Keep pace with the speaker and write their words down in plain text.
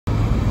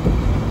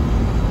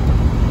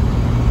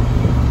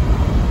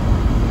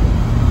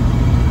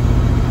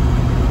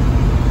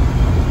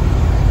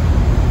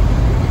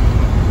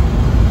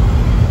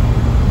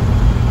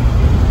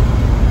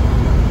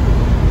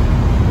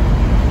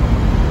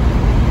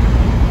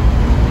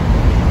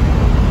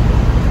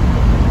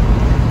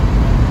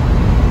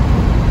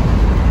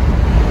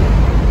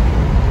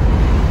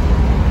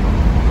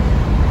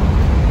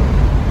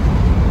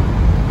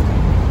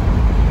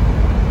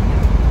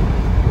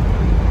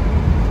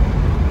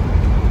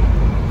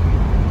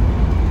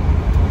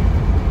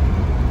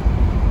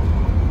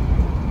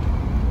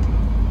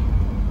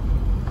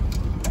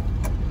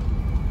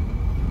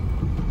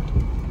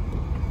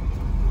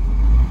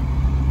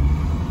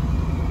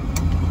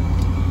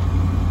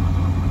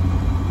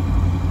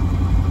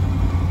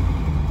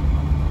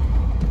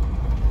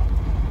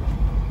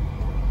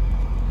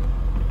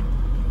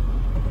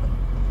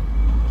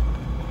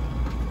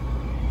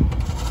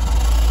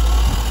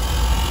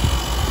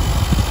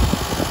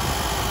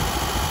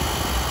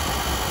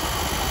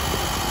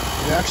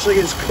actually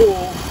is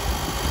cool,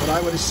 but I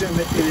would assume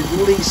that it at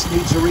least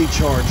needs a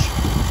recharge.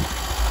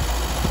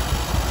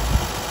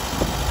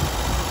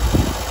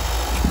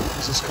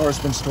 This car's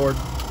been stored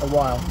a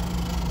while.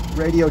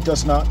 Radio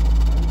does not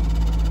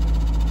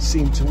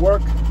seem to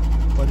work,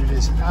 but it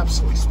is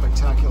absolutely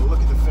spectacular.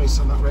 Look at the face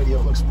on that radio,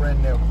 it looks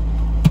brand new.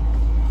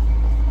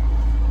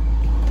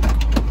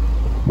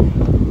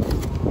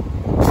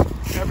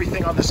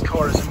 Everything on this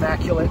car is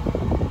immaculate.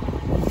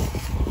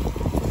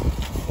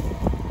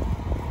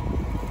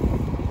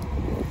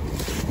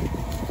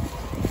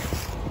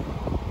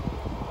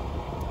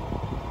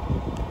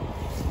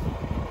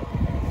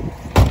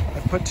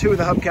 Put two of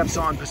the hubcaps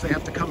on because they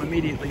have to come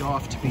immediately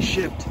off to be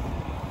shipped.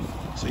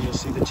 So you'll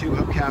see the two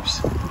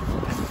hubcaps,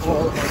 and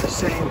all are the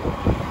same,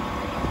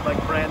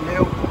 like brand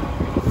new.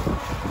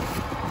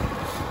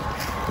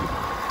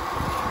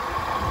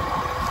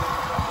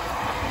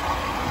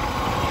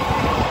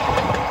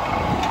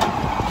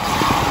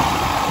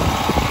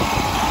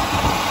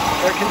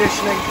 Air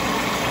conditioning,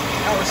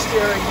 power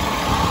steering,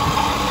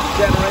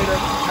 generator.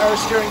 Power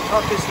steering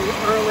pump is the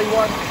early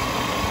one.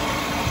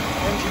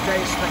 Engine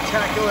bay is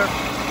spectacular.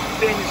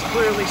 Thing is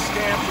clearly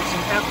stamped. It's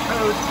an F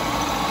code,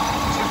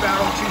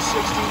 2-barrel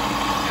 260.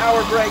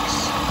 Power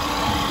brakes,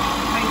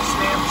 paint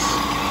stamps.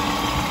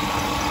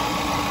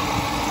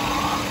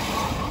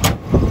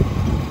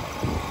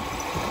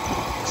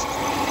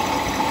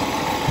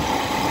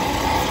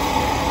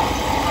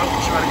 I'll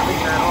try to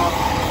clean that off.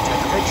 Take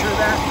a picture of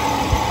that.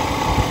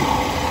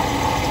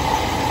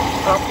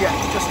 Oh yeah,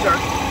 just dirt.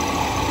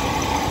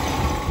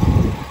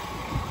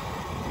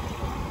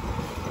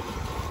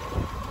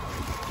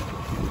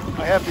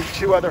 I have the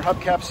two other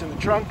hubcaps in the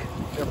trunk.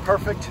 They're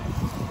perfect.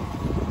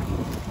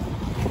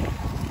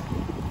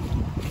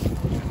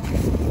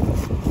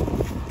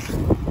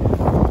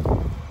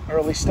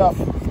 Early stuff.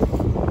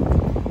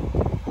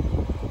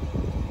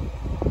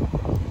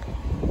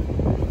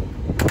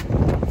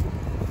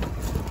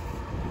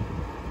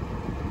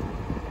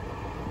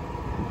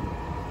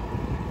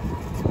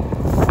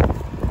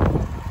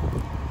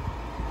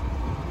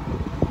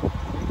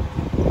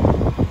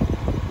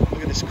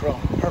 Look at this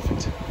chrome.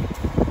 Perfect.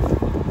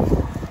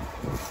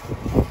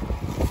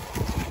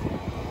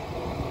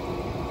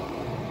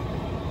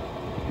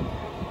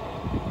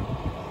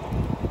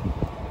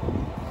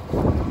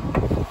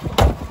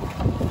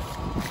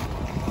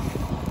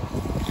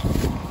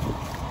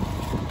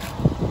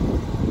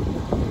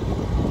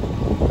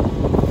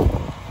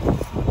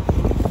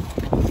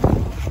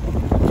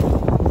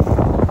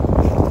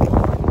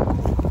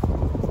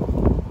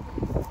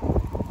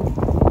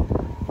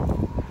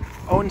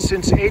 Owned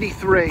since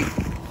 '83.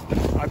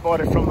 I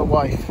bought it from the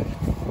wife.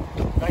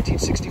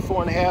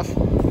 1964 and a half,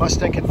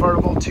 Mustang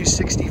convertible,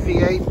 260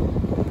 V8.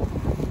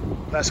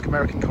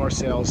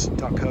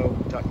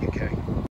 LaskAmericanCarsales.co.uk.